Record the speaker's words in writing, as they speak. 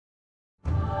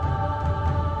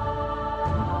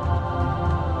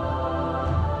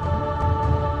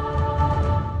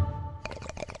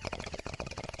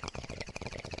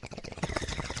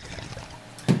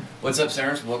What's up,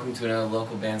 Sinners? Welcome to another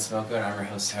local band Smokeout. I'm your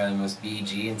host, Tyler Most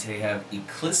BG, and today I have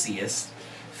Ecclesiast,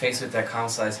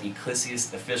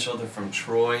 Facebook.com/Ecclesiast official. They're from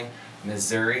Troy,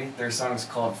 Missouri. Their song is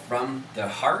called From the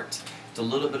Heart. It's a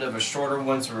little bit of a shorter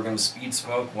one, so we're going to speed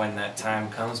smoke when that time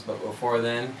comes, but before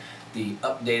then, the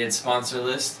updated sponsor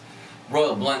list.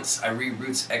 Royal Blunts, Irie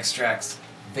Roots Extracts,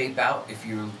 Vape Out. If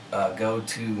you go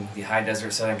to the high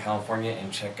desert Southern California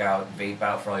and check out Vape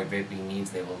Out for all your vaping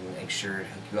needs, they will make sure to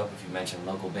hook you up if you mention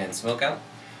local band Smokeout.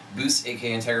 Boost,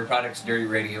 aka Integra Products, Dirty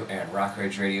Radio, and Rock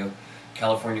Ridge Radio.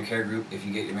 California Care Group, if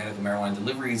you get your medical marijuana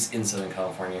deliveries in Southern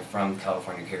California from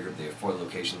California Care Group, they have 4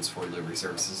 locations for delivery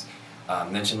services.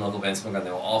 Mention local band Smokeout,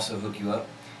 they will also hook you up.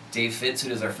 Dave Fitz, who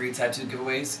does our free tattoo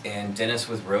giveaways, and Dennis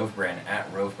with Rove Brand at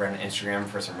Rove Brand on Instagram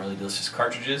for some really delicious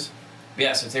cartridges. But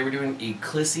yeah, so today we're doing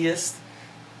Ecclesiast.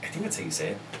 I think that's how you say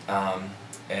it.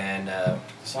 The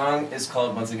song is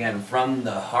called, once again, From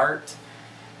the Heart.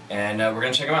 And we're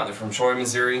going to check them out. They're from Troy,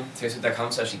 Missouri.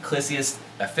 Facebook.com/Ecclesiast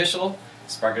official.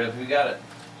 Spark it up if you got it.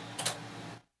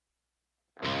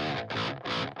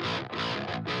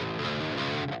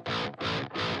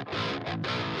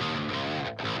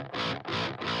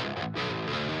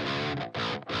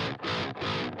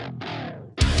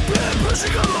 Been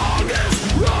pushing along this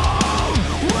road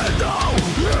with no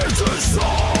answer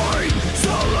sign.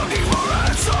 Still looking for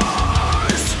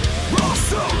answers, but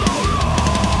still no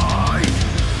light.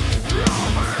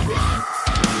 Broken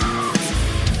words,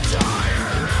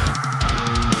 tired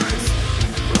eyes,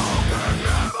 broken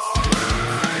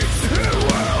memories. It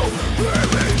will bring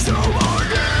me to my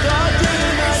knees. The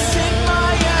demons in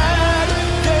my head,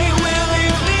 they will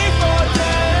leave me for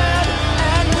dead.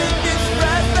 And with this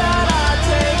breath that I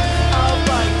take, I'll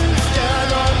fight to stand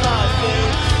on my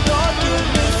feet. Lord, give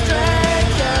me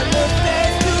strength and the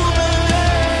faith to believe.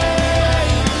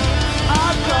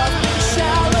 I've crossed these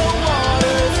shallow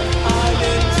waters, I'm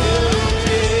in too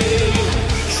deep.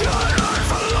 Shattered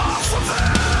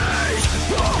philosophies,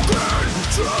 broken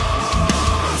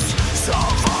trust. So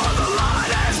far the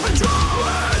line has been drawn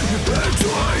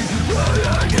between me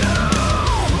and you.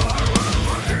 I will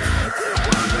forgive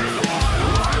everyone,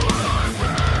 I will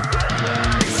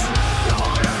embrace.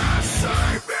 Lord, have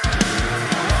saved me.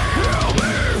 Heal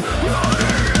me,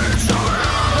 running inside.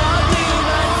 The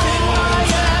demons in my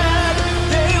head,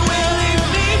 they will leave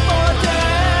me for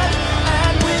dead.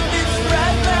 And with this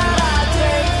breath that I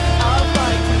take, I'll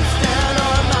fight to stand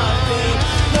on my feet.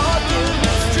 Lord, give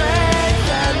me strength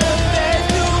and the faith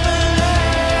to believe.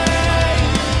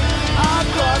 I've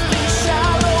crossed these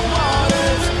shallow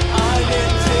waters, I'm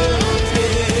in too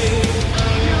deep.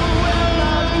 You will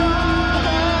not run,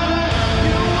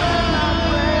 you will not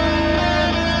win.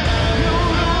 You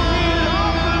rule me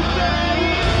long to fame,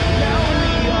 now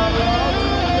we are all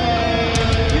to blame.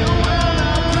 You will not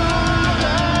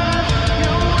run,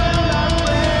 you will not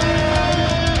win.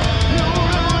 You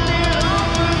rule me long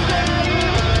to fame,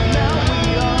 now we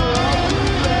are all to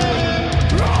blame.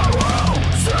 I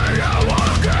will see you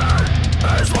again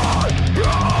as my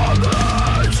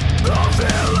brothers. The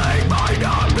feeling might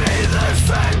not be the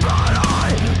same, but I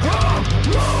have moved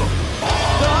on.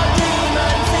 The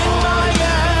demons in my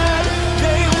head,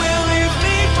 they will leave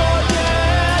me for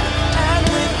dead. And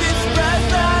with this breath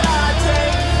that I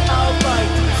take, I'll fight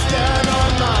to stand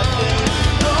on my feet.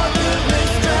 Lord, give me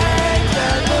strength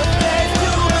and the faith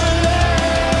to believe.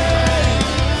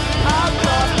 I've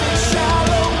crossed these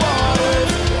shallow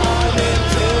waters, I'm in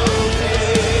too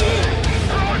deep.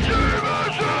 The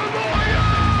demons in my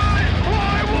head,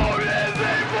 why won't it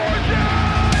be for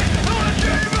dead? The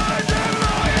demons in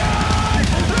my head,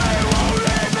 they won't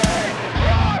leave me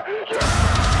for dead.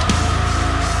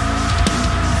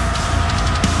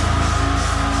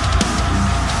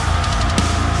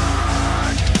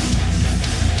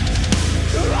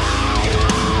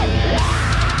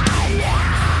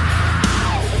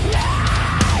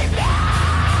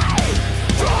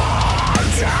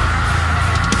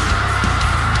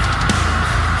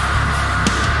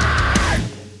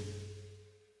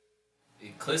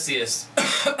 Ecclesiast.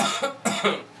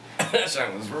 That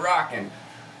song was rocking.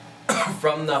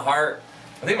 From the Heart.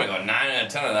 I think I'm gonna go 9 out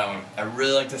of 10 on that one. I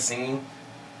really like the singing.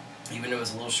 Even though it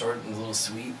was a little short and a little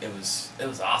sweet, it was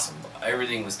awesome.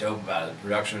 Everything was dope about it. The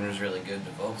production was really good.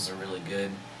 The vocals are really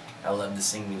good. I love the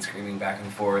singing and screaming back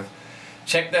and forth.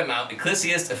 Check them out.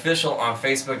 Ecclesiast official on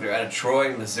Facebook. They're out of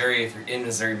Troy, Missouri. If you're in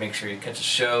Missouri, make sure you catch a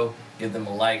show. Give them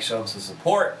a like. Show them some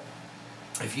support.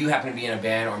 If you happen to be in a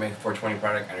band or make a 420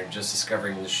 product and are just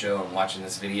discovering the show and watching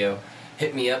this video,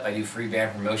 hit me up. I do free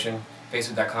band promotion.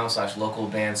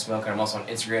 Facebook.com/localbandsmoke. I'm also on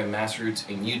Instagram, Massroots,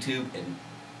 and YouTube, and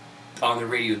on the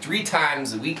radio 3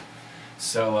 times a week.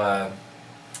 So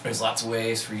There's lots of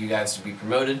ways for you guys to be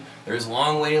promoted. There is a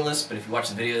long waiting list, but if you watch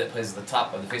the video that plays at the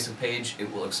top of the Facebook page,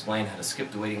 it will explain how to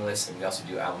skip the waiting list, and we also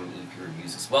do album and EP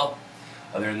reviews as well.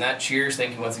 Other than that, cheers,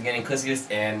 thank you once again,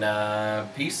 Ecclesiast,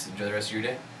 and peace. Enjoy the rest of your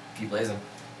day. Keep blazing.